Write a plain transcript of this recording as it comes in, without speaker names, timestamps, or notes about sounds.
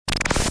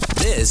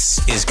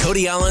This is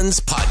Cody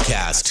Allen's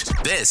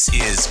podcast. This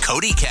is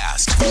Cody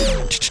Cast.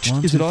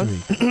 Is it on?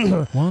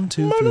 1,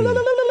 2, 3.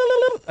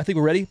 I think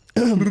we're ready.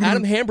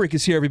 Adam Hambrick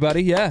is here,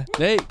 everybody. Yeah.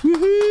 Hey,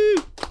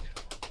 Woohoo!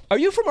 Are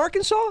you from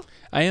Arkansas?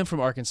 I am from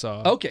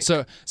Arkansas. Okay.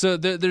 So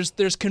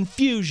there's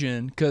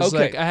confusion because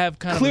Okay. like I have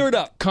kind Clear of it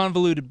up.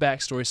 convoluted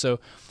backstory. So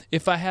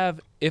if I have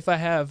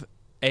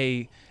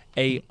a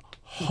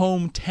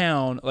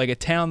hometown, like a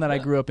town that I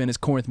grew up in, is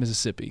Corinth,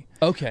 Mississippi.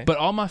 Okay. But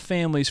all my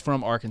family's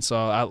from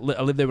Arkansas. I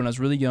lived there when I was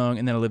really young,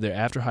 and then I lived there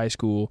after high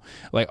school.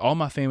 Like, all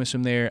my family's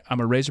from there.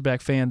 I'm a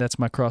Razorback fan. That's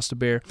my cross to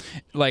bear.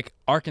 Like,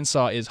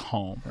 Arkansas is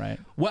home, right?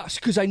 Well,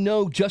 because I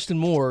know Justin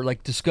Moore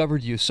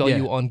discovered you, saw Yeah.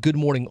 you on Good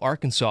Morning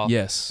Arkansas.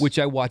 Yes. Which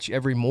I watch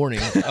every morning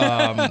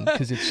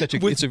because it's such a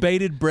With it's a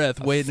bated breath,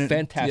 waiting.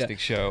 fantastic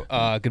show.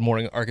 Good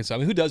Morning Arkansas. I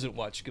mean, who doesn't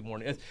watch Good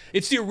Morning?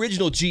 It's the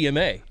original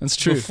GMA. That's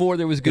true. Before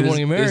there was Good It is-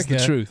 Morning America.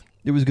 it's the truth.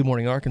 It was Good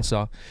Morning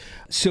Arkansas.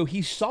 So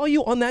he saw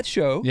you on that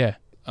show. Yeah.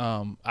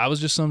 I was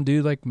just some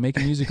dude like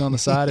making music on the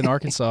side in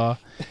Arkansas,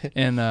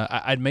 and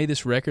I'd made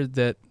this record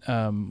that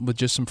with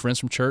just some friends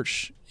from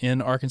church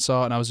in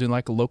Arkansas, and I was doing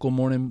like a local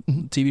morning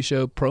TV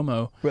show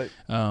promo. Right.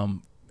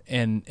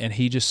 And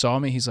he just saw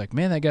me. He's like,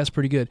 man, that guy's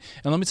pretty good.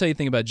 And let me tell you a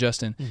thing about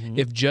Justin.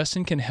 If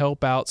Justin can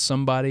help out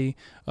somebody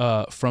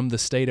from the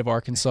state of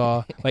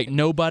Arkansas, like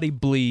nobody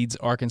bleeds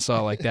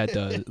Arkansas like that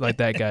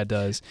guy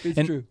does.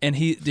 It's true. And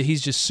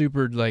he's just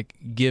super like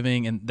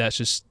giving, and that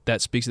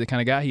speaks to the kind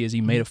of guy he is.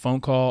 He made a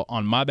phone call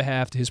on my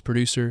behalf to his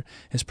producer.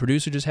 His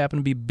producer just happened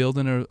to be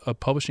building a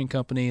publishing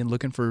company and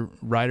looking for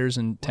writers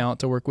and talent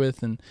to work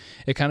with, and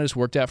it kind of just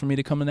worked out for me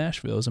to come to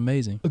Nashville. It was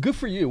amazing. Good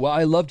for you. Well,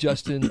 I love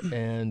Justin,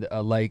 and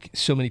like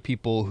so many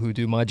people who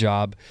do my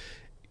job,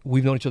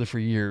 we've known each other for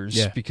years.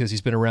 Yeah. Because he's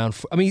been around.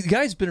 The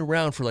guy's been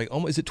around for like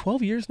almost, is it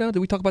 12 years now? Did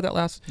we talk about that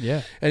last?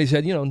 Yeah. And he's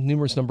had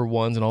numerous number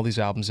ones and all these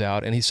albums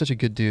out, and he's such a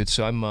good dude.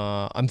 So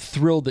I'm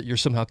thrilled that you're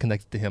somehow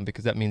connected to him,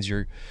 because that means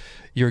you're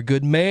a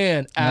good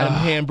man, Adam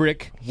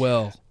Hambrick.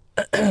 Well,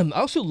 I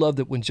also love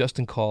that when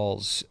Justin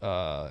calls,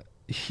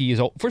 he is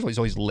first of all, he's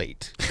always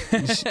late.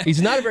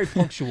 He's not a very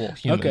punctual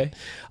human. Okay.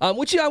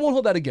 Which I won't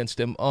hold that against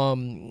him.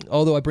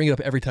 Although I bring it up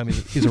every time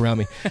he's around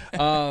me.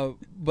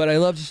 But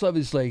I just love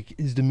his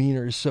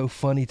demeanor is so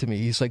funny to me.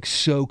 He's like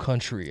so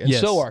country and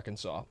Yes. so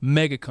Arkansas.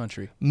 mega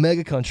country.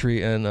 Mega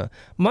country, and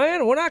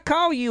man, when I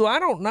call you, I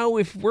don't know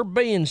if we're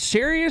being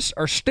serious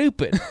or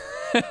stupid.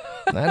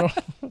 That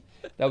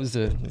was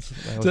the.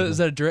 So is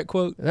that a direct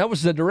quote? That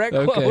was the direct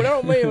Okay. quote.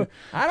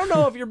 I don't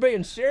know if you're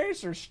being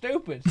serious or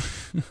stupid,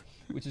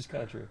 which is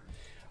kind of true.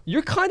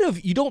 You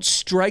don't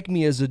strike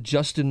me as a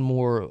Justin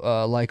Moore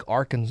like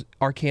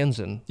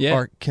Arkansan.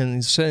 Yeah.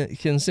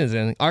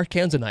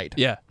 Arkansanite.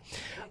 Yeah.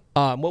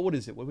 What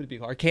is it? What would it be?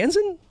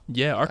 Arkansan?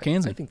 Yeah,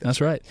 Arkansas. I think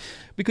that's right.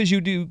 Because you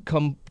do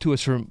come to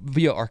us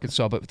via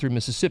Arkansas, but through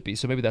Mississippi,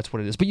 so maybe that's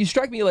what it is. But you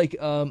strike me like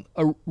a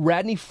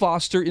Radney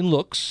Foster in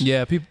looks.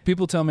 Yeah,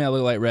 people tell me I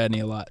look like Radney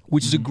a lot.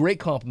 Which is a great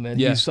compliment.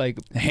 Yeah. He's like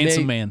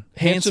Handsome man.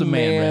 Handsome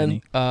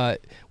man,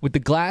 with the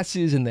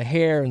glasses and the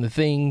hair and the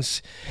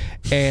things.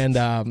 And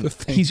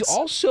he's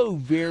also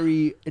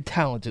very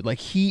talented. Like,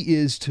 he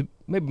is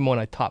maybe one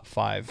of my top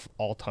 5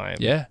 all-time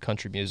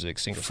country music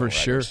singer-songwriters. For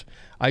sure.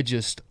 I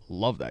just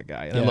love that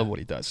guy, and I Yeah. love what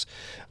he does.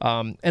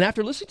 And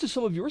after listening to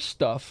some of your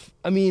stuff,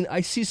 I mean,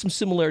 I see some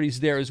similarities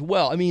there as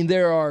well. I mean,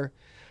 there are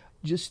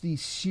just the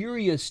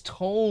serious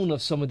tone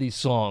of some of these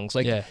songs.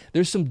 Like,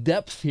 there's some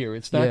depth here.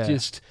 It's not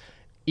just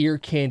ear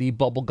candy,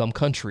 bubblegum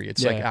country.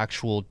 It's like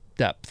actual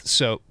depth.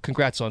 So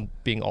congrats on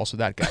being also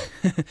that guy.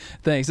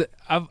 Thanks.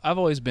 I've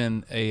always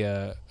been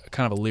a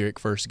kind of a lyric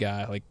first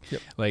guy.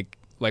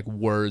 Like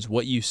words,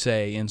 what you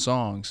say in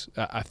songs.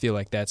 I feel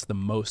like that's the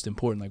most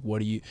important. Like,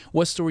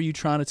 what story are you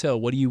trying to tell?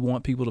 What do you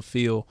want people to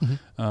feel?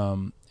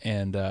 And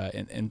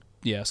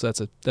yeah, so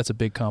that's a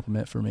big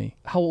compliment for me.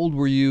 How old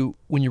were you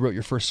when you wrote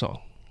your first song?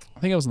 I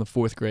think I was in the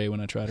 4th grade when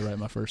I tried to write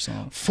my first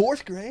song.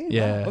 4th grade?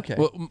 Yeah. Oh, okay.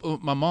 Well,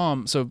 my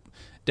mom. So,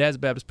 Dad's a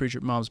Baptist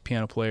preacher. Mom's a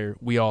piano player.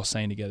 We all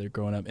sang together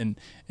growing up, and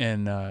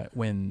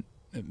when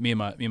me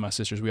and my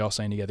sisters, we all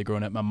sang together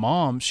growing up. My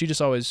mom, she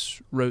just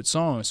always wrote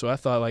songs. So I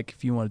thought, like,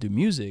 if you want to do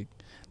music,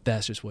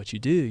 that's just what you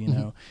do, you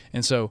know.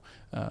 And so,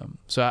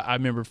 I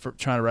remember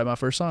trying to write my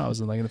first song. I was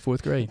in the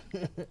 4th grade.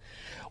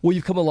 Well,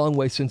 you've come a long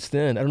way since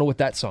then. I don't know what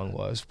that song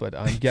was, but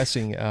I'm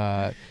guessing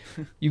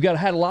you've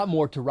had a lot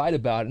more to write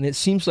about. And it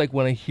seems like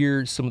when I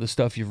hear some of the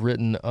stuff you've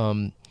written,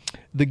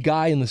 the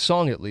guy in the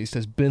song at least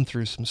has been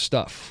through some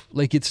stuff.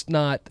 Like, it's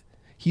not.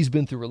 He's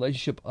been through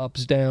relationship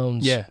ups,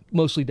 downs. Yeah.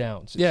 Mostly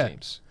downs. It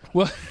seems.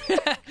 Well,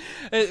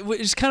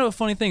 it's kind of a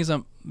funny thing is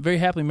I'm a very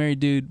happily married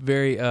dude.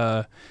 Very,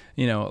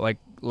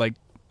 like.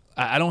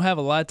 I don't have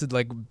a lot to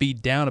like be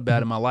down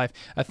about in my life.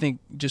 I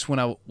think just when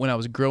I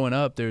was growing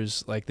up,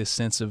 there's like this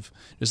sense of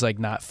just like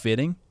not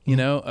fitting, you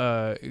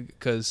know,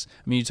 because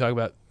I mean, you talk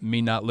about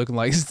me not looking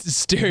like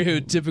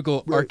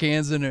stereotypical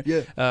Arkansan,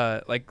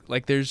 or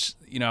like there's,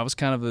 you know, I was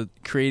kind of a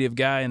creative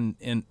guy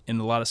in a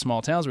lot of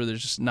small towns where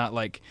there's just not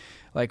like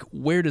like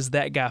where does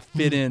that guy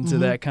fit into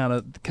that kind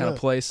of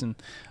place, and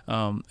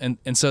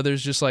so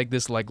there's just like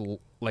this like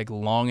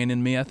longing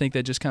in me, I think,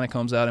 that just kind of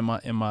comes out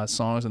in my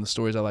songs and the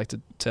stories I like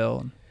to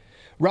tell.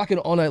 Rockin'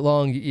 All Night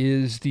Long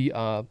is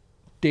the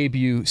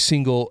debut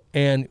single,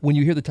 and when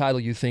you hear the title,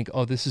 you think,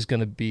 oh, this is going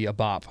to be a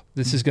bop.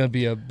 This is going to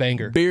be a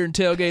banger. Beer and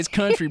tailgates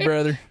country,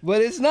 brother.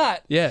 But it's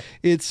not. Yeah.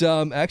 It's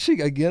actually,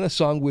 again, a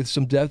song with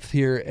some depth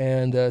here,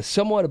 and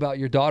somewhat about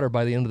your daughter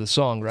by the end of the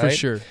song, right? For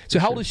sure. So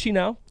how old is she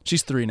now?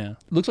 She's 3 now.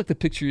 Looks like the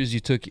pictures you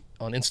took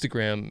on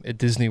Instagram at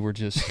Disney were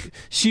just,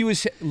 she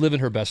was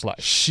living her best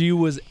life. She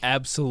was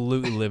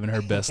absolutely living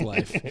her best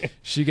life.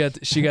 She got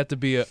to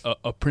be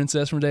a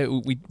princess from day.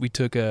 We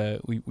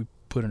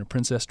put her in a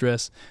princess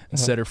dress and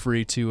set her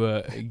free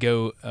to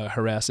go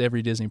harass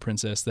every Disney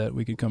princess that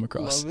we could come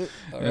across. Love it.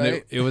 All and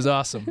right. it was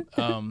awesome.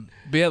 But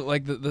yeah,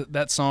 like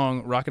that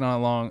song "Rockin' On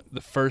Along,"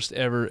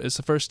 it's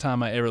the first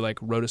time I ever like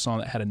wrote a song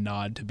that had a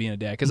nod to being a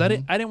dad, because I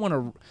didn't want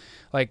to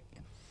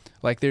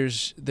like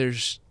there's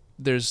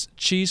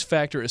cheese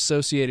factor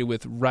associated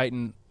with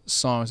writing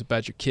songs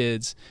about your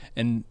kids,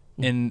 and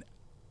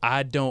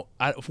I don't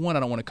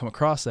want to come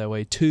across that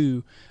way.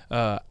 2,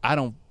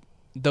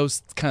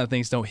 those kind of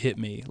things don't hit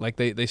me. Like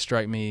they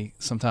strike me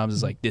sometimes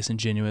as like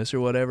disingenuous or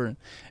whatever.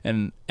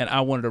 And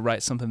I wanted to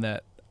write something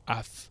that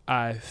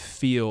I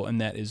feel and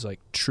that is like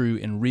true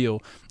and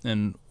real.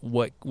 And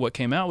what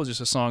came out was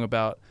just a song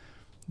about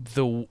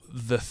the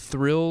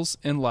thrills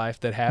in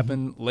life that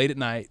happen late at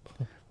night.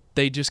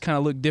 They just kind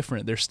of look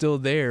different. They're still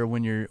there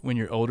when you're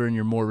older and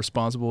you're more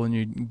responsible and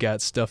you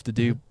got stuff to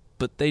do,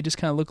 but they just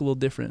kind of look a little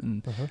different.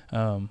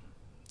 And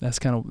that's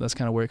kind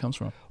of where it comes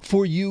from.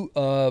 For you,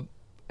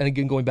 and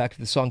again, going back to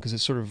the song, because it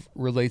sort of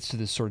relates to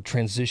this sort of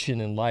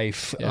transition in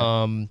life.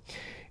 Yeah.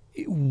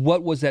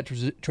 What was that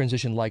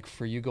transition like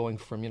for you, going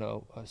from,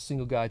 a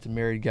single guy to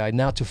married guy,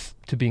 now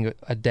to being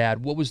a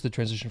dad? What was the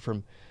transition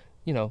from,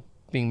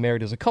 being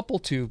married as a couple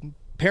to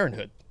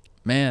parenthood?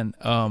 Man,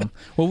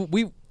 well,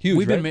 we've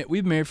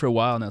been married for a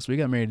while now. So we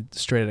got married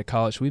straight out of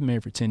college. We've been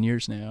married for 10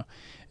 years now,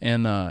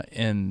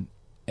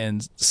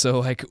 and so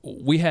like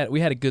we had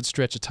a good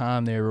stretch of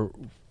time there.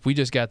 We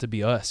just got to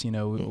be us,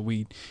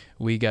 We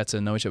got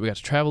to know each other. We got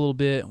to travel a little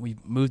bit. We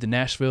moved to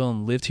Nashville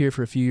and lived here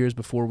for a few years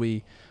before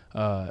we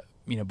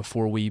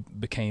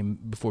became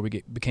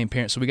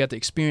parents. So we got to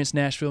experience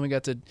Nashville. And we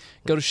got to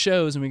go to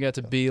shows, and we got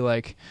to be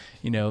like,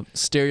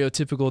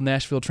 stereotypical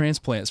Nashville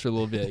transplants for a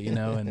little bit,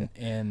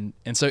 and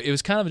so it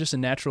was kind of just a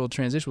natural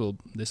transition. Well,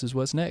 this is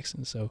what's next,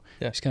 and so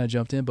just kind of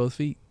jumped in both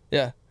feet.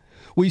 Yeah.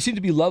 Well, you seem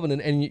to be loving it,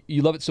 and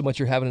you love it so much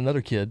you're having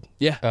another kid.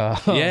 Yeah.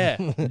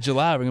 In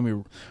July, we're going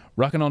to be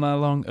rocking all night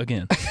long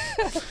again.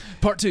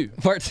 Part 2.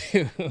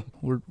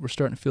 We're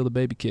starting to feel the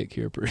baby kick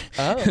here.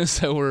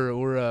 So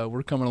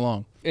we're coming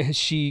along. Has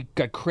she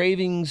got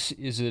cravings?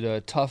 Is it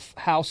a tough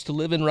house to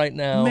live in right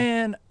now?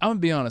 Man, I'm going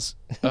to be honest.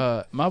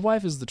 My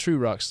wife is the true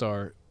rock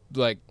star.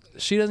 Like,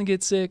 she doesn't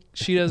get sick.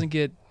 She doesn't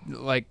get,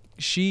 like,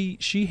 she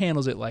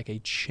handles it like a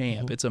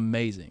champ. It's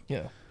amazing.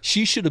 Yeah.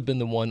 She should have been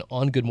the one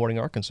on Good Morning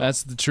Arkansas.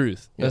 That's the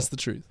truth. Yeah. That's the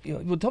truth.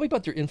 Well, tell me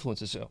about your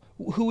influences.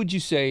 Who would you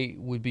say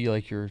would be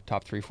like your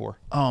top 3, 4?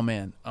 Oh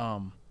man.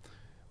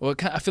 Well,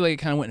 I feel like it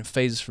kind of went in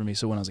phases for me.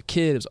 So when I was a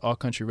kid, it was all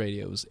country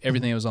radio. It was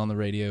everything that was on the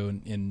radio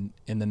in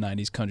the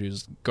 90s country. It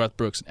was Garth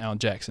Brooks and Alan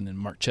Jackson and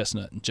Mark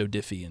Chestnut and Joe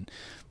Diffie and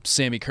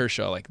Sammy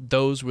Kershaw. Like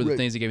those were the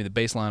things that gave me the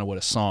baseline of what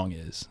a song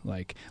is.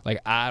 Like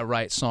I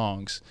write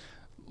songs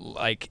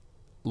like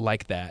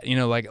that,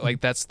 like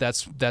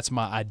that's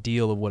my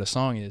ideal of what a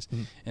song is.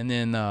 And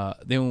then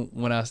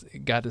when I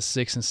got to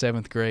 6th and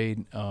 7th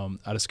grade,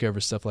 I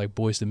discovered stuff like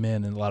Boyz II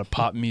Men and a lot of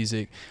pop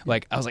music.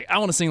 Like I was like, I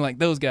want to sing like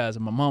those guys,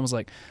 and my mom was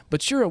like,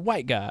 but you're a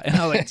white guy, and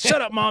I was like,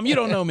 shut up, Mom, you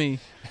don't know me.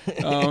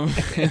 And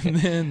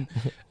then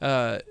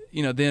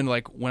then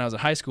like when I was in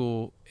high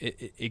school,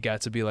 it got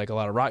to be like a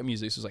lot of rock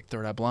music. So it was like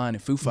Third Eye Blind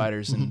and Foo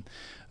Fighters and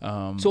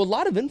so a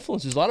lot of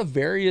influences, a lot of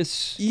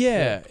various.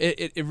 Yeah.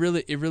 It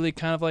really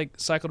kind of like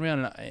cycled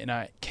around, and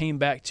I came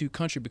back to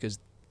country because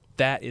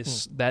that's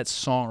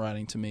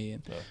songwriting to me.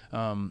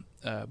 And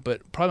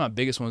but probably my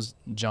biggest one was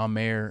John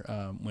Mayer.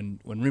 When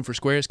Room for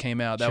Squares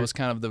came out, that was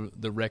kind of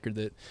the record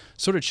that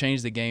sort of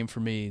changed the game for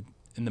me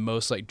in the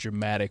most like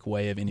dramatic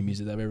way of any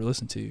music that I've ever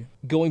listened to.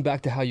 Going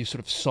back to how you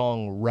sort of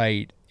song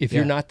write, if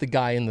you're not the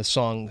guy in the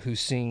song who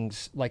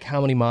sings like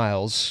How Many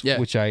Miles,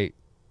 which I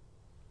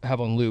have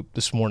on loop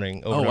this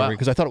morning over and over,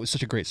 because I thought it was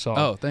such a great song.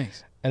 Oh,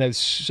 thanks. And it was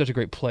such a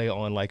great play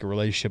on like a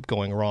relationship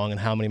going wrong and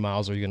how many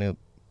miles are you going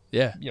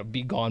to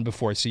be gone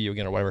before I see you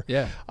again or whatever.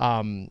 Yeah.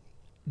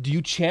 Do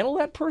you channel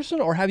that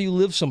person, or have you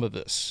lived some of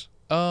this?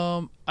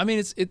 I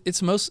mean,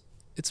 it's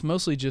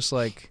mostly just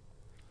like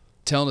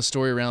telling a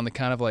story around the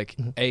kind of like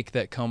ache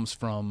that comes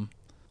from,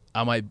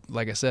 I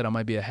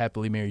might be a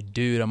happily married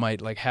dude. I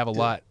might like have a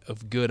lot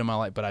of good in my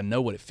life, but I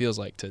know what it feels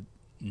like to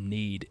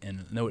need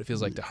and know what it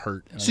feels like to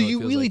hurt. So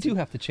you really do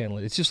have to channel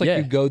it. It's just like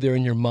you go there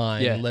in your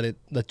mind and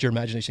let your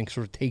imagination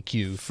sort of take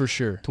you for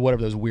sure to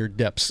whatever those weird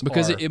depths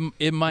because are.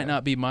 it might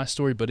not be my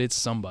story, but it's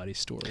somebody's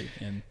story.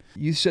 And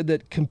you said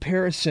that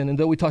comparison, and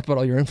though we talked about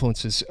all your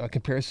influences,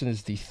 comparison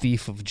is the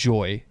thief of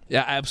joy.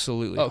 Yeah,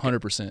 absolutely,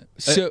 100%.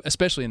 So,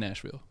 especially in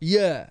Nashville.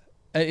 Yeah,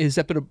 has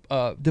that been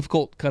a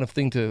difficult kind of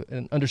thing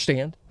to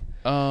understand?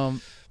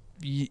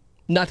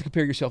 Not to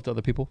compare yourself to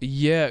other people.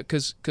 Yeah,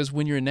 because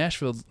when you're in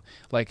Nashville,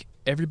 like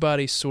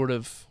everybody sort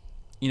of,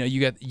 you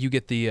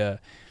get the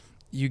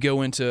you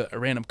go into a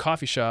random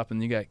coffee shop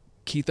and you got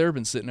Keith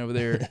Urban sitting over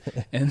there,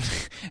 and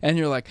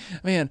you're like,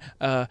 man,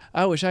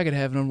 I wish I could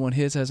have #1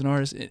 hits as an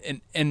artist,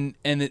 and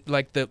it,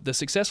 like the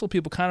successful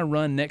people kind of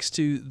run next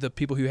to the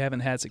people who haven't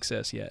had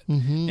success yet,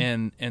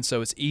 and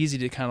so it's easy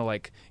to kind of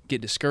like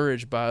get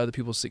discouraged by other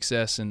people's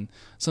success, and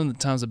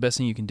sometimes the best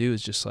thing you can do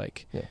is just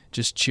like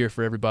just cheer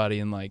for everybody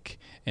and like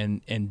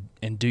and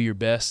do your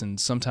best, and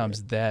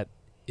sometimes that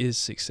is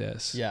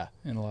success. Yeah,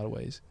 in a lot of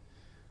ways.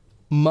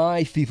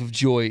 My thief of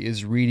joy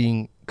is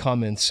reading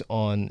comments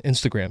on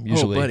Instagram.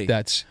 Usually, buddy.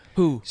 That's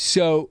who.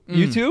 So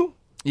you too?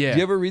 Yeah. Do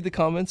you ever read the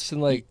comments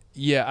and like?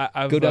 Yeah,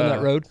 I've go down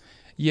that road.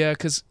 Yeah,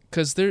 because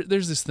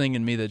there's this thing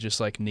in me that just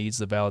like needs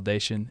the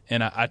validation,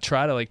 and I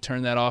try to like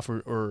turn that off,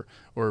 or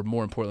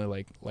more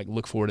importantly, like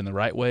look for it in the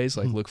right ways,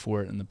 like look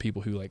for it in the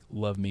people who like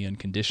love me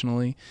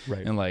unconditionally,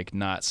 right? And like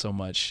not so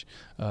much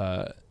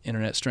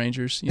internet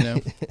strangers,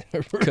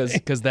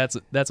 because that's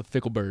a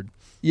fickle bird.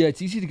 Yeah,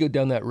 it's easy to go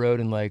down that road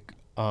and like.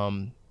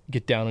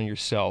 Get down on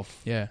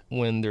yourself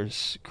when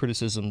there's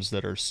criticisms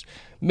that are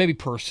maybe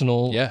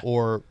personal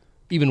or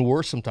even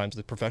worse sometimes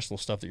the professional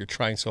stuff that you're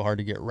trying so hard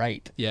to get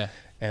right. Yeah.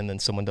 And then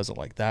someone doesn't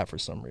like that for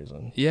some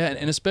reason. Yeah,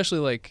 and especially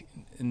like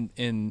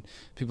in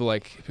people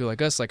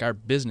like us, like our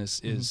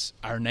business is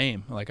our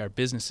name. Like our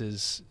business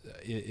is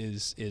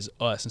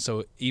us. And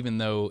so even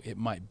though it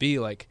might be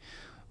like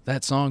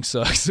that song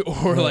sucks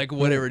or like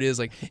whatever it is,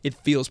 like it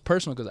feels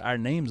personal because our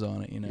name's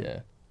on it,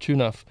 Yeah. True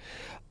enough.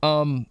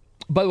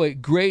 By the way,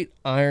 great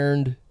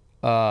ironed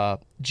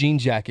jean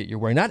jacket you're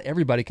wearing. Not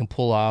everybody can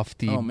pull off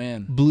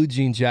the blue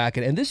jean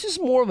jacket, and this is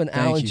more of an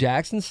Alan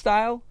Jackson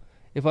style.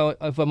 If I'm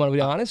going to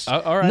be honest,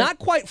 all right. Not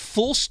quite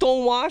full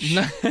stone wash,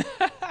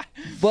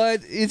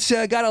 but it's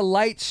got a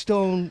light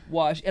stone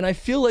wash, and I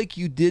feel like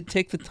you did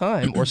take the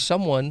time, or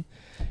someone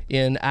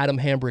in Adam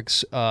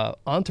Hambrick's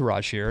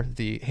entourage here,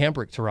 the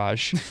Hambrick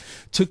Tourage,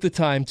 took the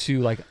time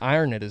to like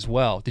iron it as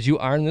well. Did you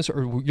iron this,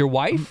 or your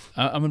wife?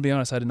 I'm gonna be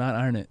honest, I did not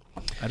iron it.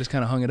 I just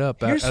kind of hung it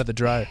up out of the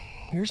dryer.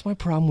 Here's my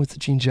problem with the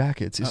jean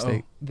jackets: is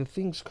the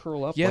things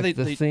curl up. Yeah, like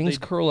the things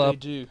curl up.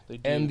 They do.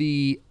 And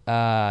the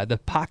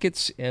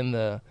pockets and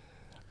the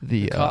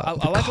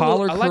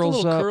collar curls up. I like a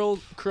little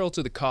curl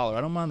to the collar.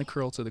 I don't mind the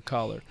curl to the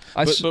collar.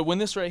 But when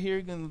this right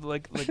here,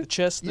 like the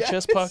chest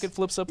pocket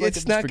flips up, like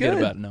it's not forget good.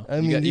 About it. No,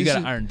 I mean, you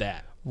got to iron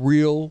that.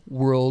 Real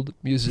world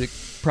music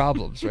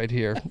problems right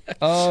here.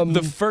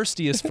 The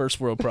first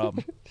world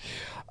problem.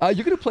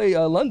 You're going to play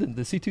London,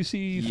 the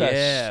C2C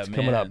Fest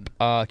coming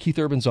up. Keith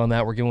Urban's on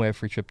that. We're giving away a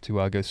free trip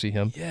to go see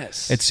him.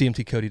 Yes. At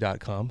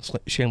cmtcody.com.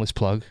 Shameless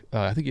plug.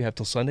 I think you have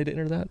till Sunday to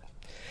enter that.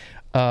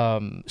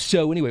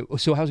 So anyway,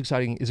 how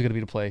exciting is it going to be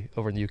to play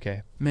over in the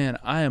UK? Man,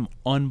 I am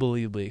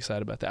unbelievably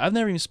excited about that. I've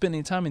never even spent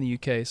any time in the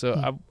UK,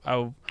 so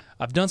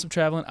I've done some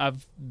traveling.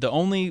 The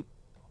only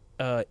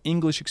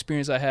English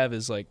experience I have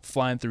is like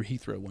flying through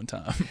Heathrow one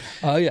time.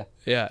 Oh yeah,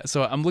 yeah.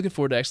 So I'm looking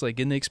forward to actually like,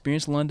 getting to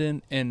experience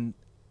London, and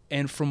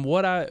from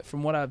what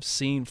I've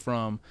seen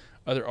from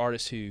other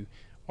artists who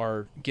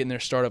are getting their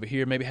start over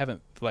here, maybe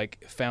haven't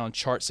like found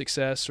chart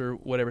success or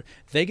whatever,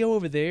 they go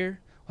over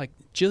there. Like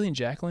Jillian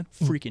Jacqueline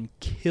freaking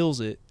kills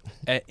it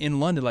in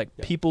London. Like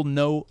people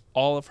know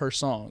all of her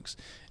songs,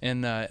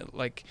 and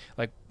like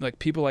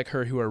people like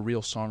her who are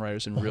real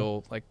songwriters and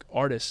real like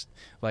artists,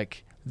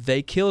 like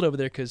they kill it over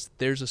there because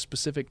there's a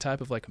specific type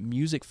of like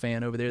music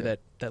fan over there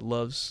that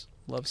loves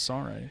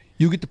songwriting.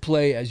 You get to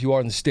play, as you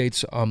are in the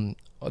States,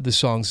 the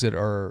songs that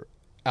are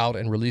out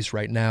and released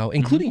right now,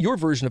 including your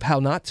version of "How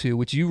Not To,"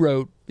 which you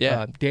wrote.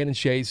 Yeah, Dan and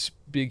Shay's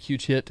big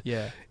huge hit.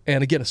 Yeah.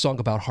 And again, a song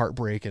about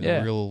heartbreak and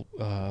a real,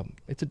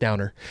 it's a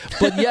downer.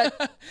 But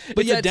yet,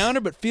 it's a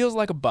downer, but feels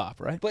like a bop,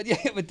 right? But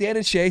Dan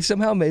and Shay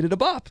somehow made it a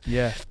bop.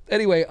 Yeah.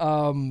 Anyway,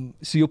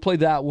 so you'll play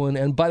that one.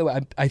 And by the way,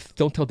 I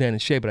don't tell Dan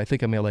and Shay, but I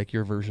think I may like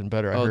your version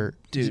better. I heard,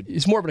 dude,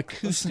 it's more of an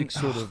acoustic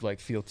sort of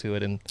like feel to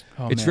it, and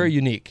it's very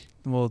unique.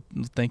 Well,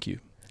 thank you.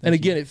 And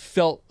again, it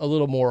felt a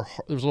little more.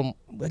 There was a little.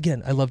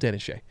 Again, I love Dan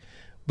and Shay,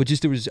 but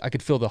just I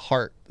could feel the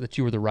heart that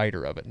you were the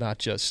writer of it, not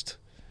just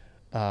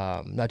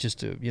a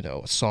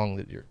song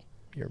that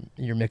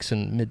you're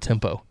mixing mid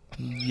tempo.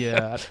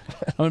 Yeah,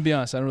 I'm gonna be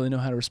honest. I don't really know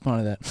how to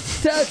respond to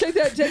that. Take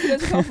it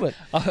as a compliment.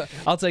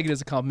 I'll take it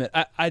as a compliment.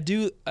 I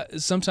do.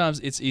 Sometimes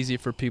it's easier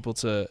for people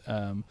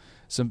to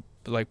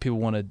people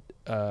want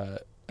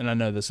to, and I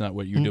know that's not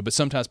what you do, but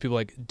sometimes people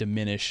like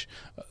diminish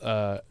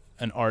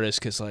an artist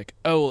because like,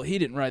 oh well, he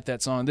didn't write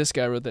that song. This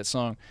guy wrote that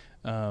song.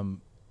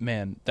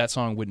 Man, that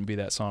song wouldn't be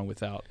that song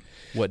without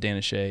what Dan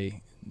and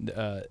Shay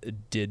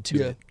did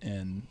to it.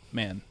 And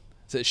man,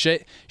 So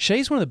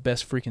Shay's one of the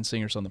best freaking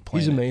singers on the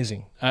planet. He's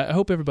amazing. I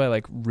hope everybody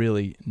like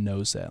really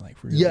knows that. Like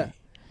really. Yeah.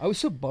 I was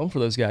so bummed for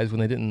those guys when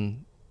they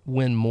didn't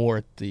win more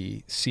at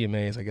the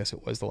CMAs, I guess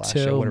it was the last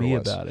show. Tell me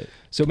about it.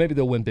 So maybe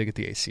they'll win big at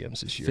the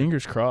ACMs this year.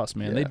 Fingers crossed,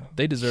 man. Yeah.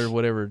 They deserve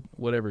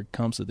whatever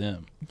comes to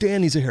them.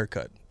 Dan needs a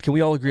haircut. Can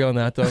we all agree on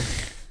that, though?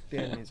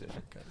 Dan needs a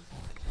haircut.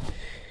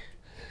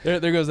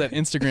 There goes that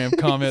Instagram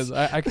comments.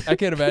 I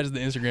can't imagine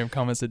the Instagram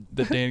comments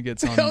that Dan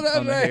gets on, Oh, that's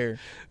on the right. hair.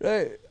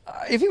 Right.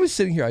 If he was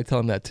sitting here, I'd tell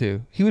him that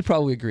too. He would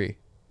probably agree.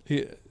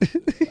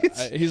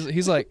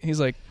 He's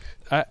like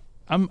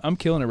I'm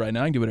killing it right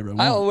now. I can do whatever I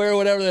want. I'll wear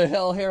whatever the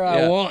hell hair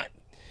I want.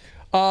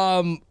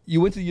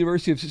 You went to the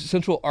University of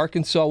Central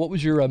Arkansas. What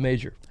was your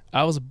major?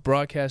 I was a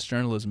broadcast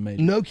journalism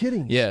major. No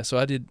kidding. Yeah, so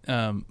I did.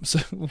 So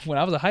when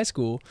I was in high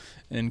school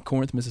in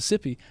Corinth,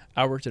 Mississippi,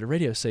 I worked at a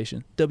radio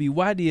station,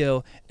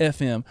 WYDL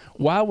FM,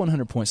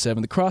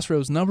 Y100.7, the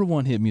Crossroads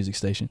 #1 hit music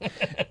station,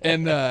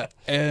 and I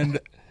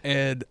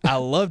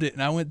loved it.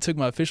 And I went and took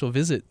my official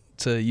visit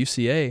to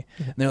UCA,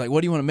 and they're like,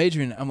 "What do you want to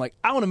major in?" I'm like,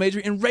 "I want to major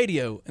in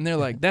radio." And they're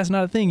like, "That's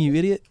not a thing, you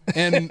idiot."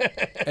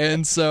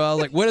 And so I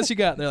was like, "What else you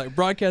got?" And they're like,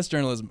 "Broadcast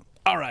journalism."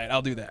 All right,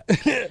 I'll do that.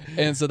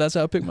 And so that's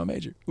how I picked my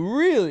major.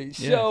 Really?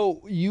 Yeah.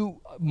 So you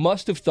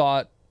must have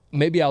thought,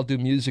 maybe I'll do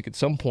music at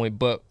some point,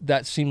 but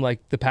that seemed like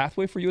the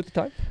pathway for you at the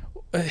time?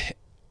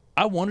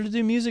 I wanted to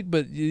do music,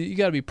 but you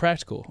got to be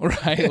practical,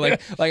 right?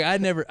 Like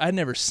I'd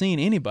never seen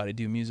anybody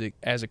do music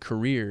as a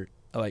career,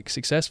 like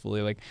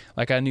successfully.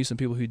 Like I knew some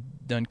people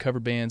who'd done cover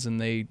bands and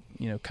they,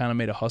 kind of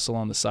made a hustle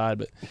on the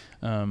side,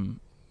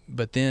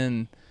 but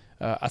then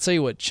I'll tell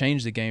you what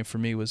changed the game for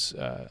me was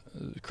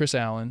Chris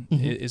Allen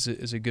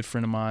is a good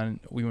friend of mine.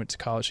 We went to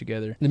college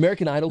together. The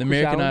American Idol. The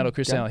American Idol,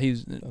 Chris Allen.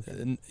 He's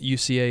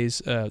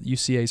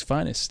UCA's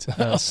finest,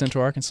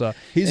 Central Arkansas.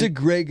 He's a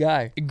great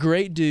guy.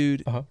 Great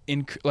dude,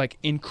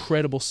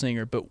 incredible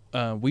singer. But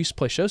we used to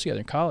play shows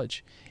together in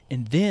college,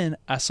 and then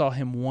I saw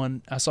him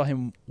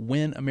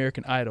win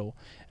American Idol,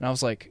 and I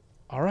was like,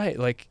 all right,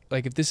 like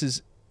if this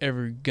is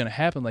ever gonna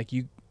happen,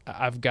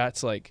 I've got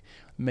to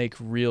make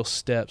real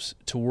steps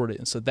toward it.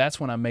 And so that's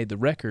when I made the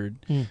record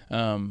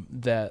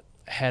that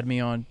had me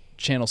on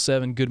Channel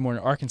 7 Good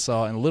Morning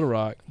Arkansas in Little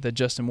Rock that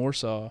Justin Moore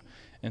saw.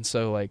 And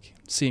so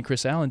seeing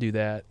Chris Allen do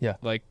that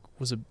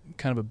was a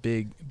kind of a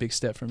big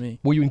step for me.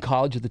 Were you in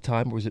college at the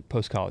time, or was it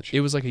post-college?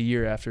 It was like a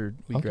year after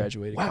we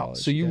graduated college.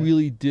 So you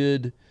really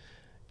did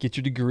get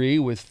your degree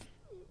with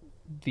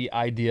the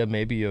idea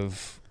maybe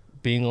of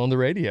being on the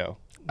radio,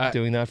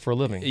 doing that for a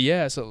living.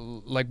 Yeah,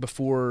 so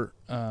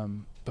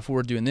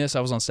before doing this, I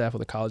was on staff with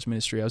the college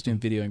ministry. I was doing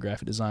video and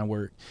graphic design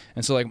work.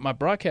 And so my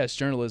broadcast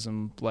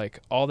journalism,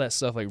 all that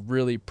stuff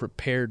really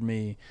prepared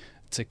me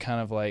to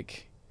kind of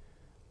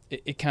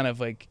it kind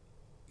of I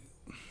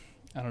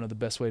don't know the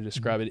best way to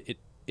describe it.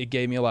 It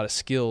gave me a lot of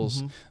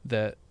skills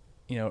that,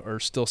 are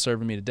still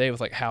serving me today with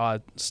how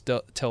I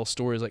tell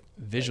stories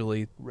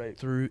visually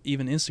through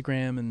even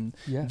Instagram and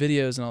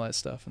videos and all that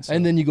stuff.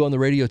 And then you go on the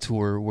radio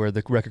tour where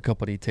the record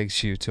company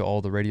takes you to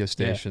all the radio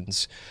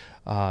stations,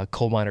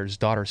 coal miner's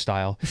daughter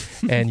style,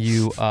 and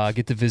you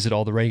get to visit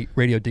all the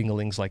radio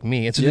dinglings like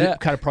me. And so it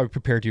kind of probably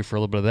prepared you for a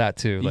little bit of that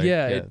too.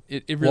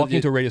 It really walking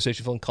into a radio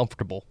station feeling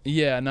comfortable.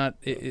 Yeah,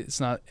 it's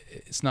not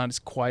as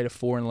quite a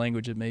foreign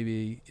language it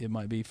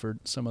might be for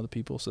some other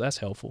people. So that's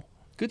helpful.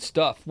 Good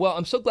stuff. Well,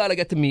 I'm so glad I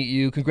got to meet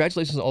you.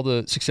 Congratulations on all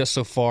the success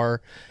so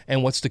far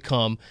and what's to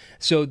come.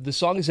 So the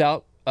song is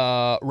out,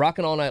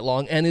 Rockin' All Night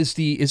Long. And is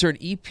there an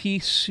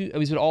EP soon?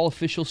 Is it all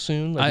official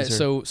soon?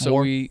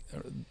 The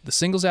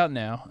single's out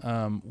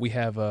now. We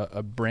have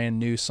a brand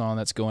new song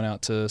that's going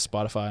out to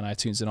Spotify and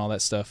iTunes and all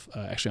that stuff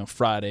actually on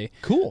Friday.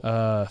 Cool.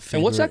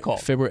 And what's that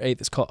called? February 8th.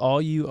 It's called All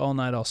You, All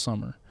Night, All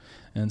Summer.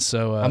 And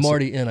so I'm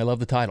already in. I love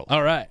the title.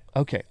 All right.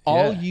 Okay.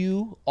 All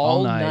You,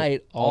 All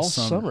Night, All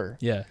Summer.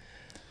 Yeah.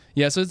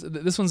 Yeah, so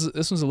this one's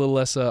a little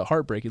less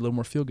heartbreaky, a little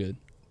more feel good.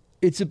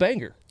 It's a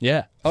banger.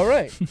 Yeah. All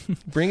right.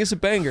 Bring us a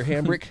banger,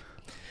 Hambrick.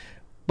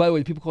 By the way,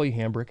 do people call you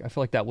Hambrick? I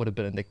feel like that would have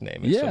been a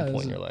nickname at some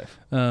point in your life.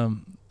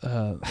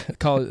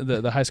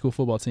 The high school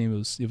football team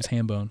was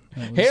Hambone.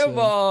 Hambone.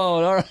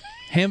 All right.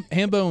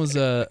 Hambone was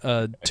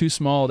too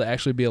small to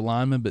actually be a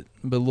lineman, but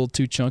a little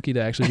too chunky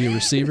to actually be a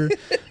receiver.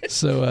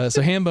 so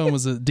Hambone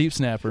was a deep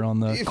snapper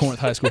on the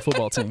Corinth high school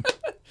football team.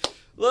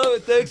 Love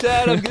it. Thanks,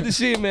 Adam. Good to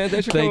see you, man.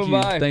 Thanks for coming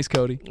by. Thanks,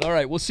 Cody. All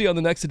right. We'll see you on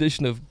the next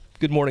edition of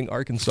Good Morning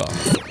Arkansas.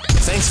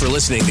 Thanks for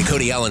listening to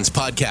Cody Allen's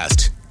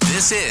podcast.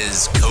 This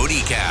is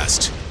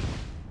CodyCast.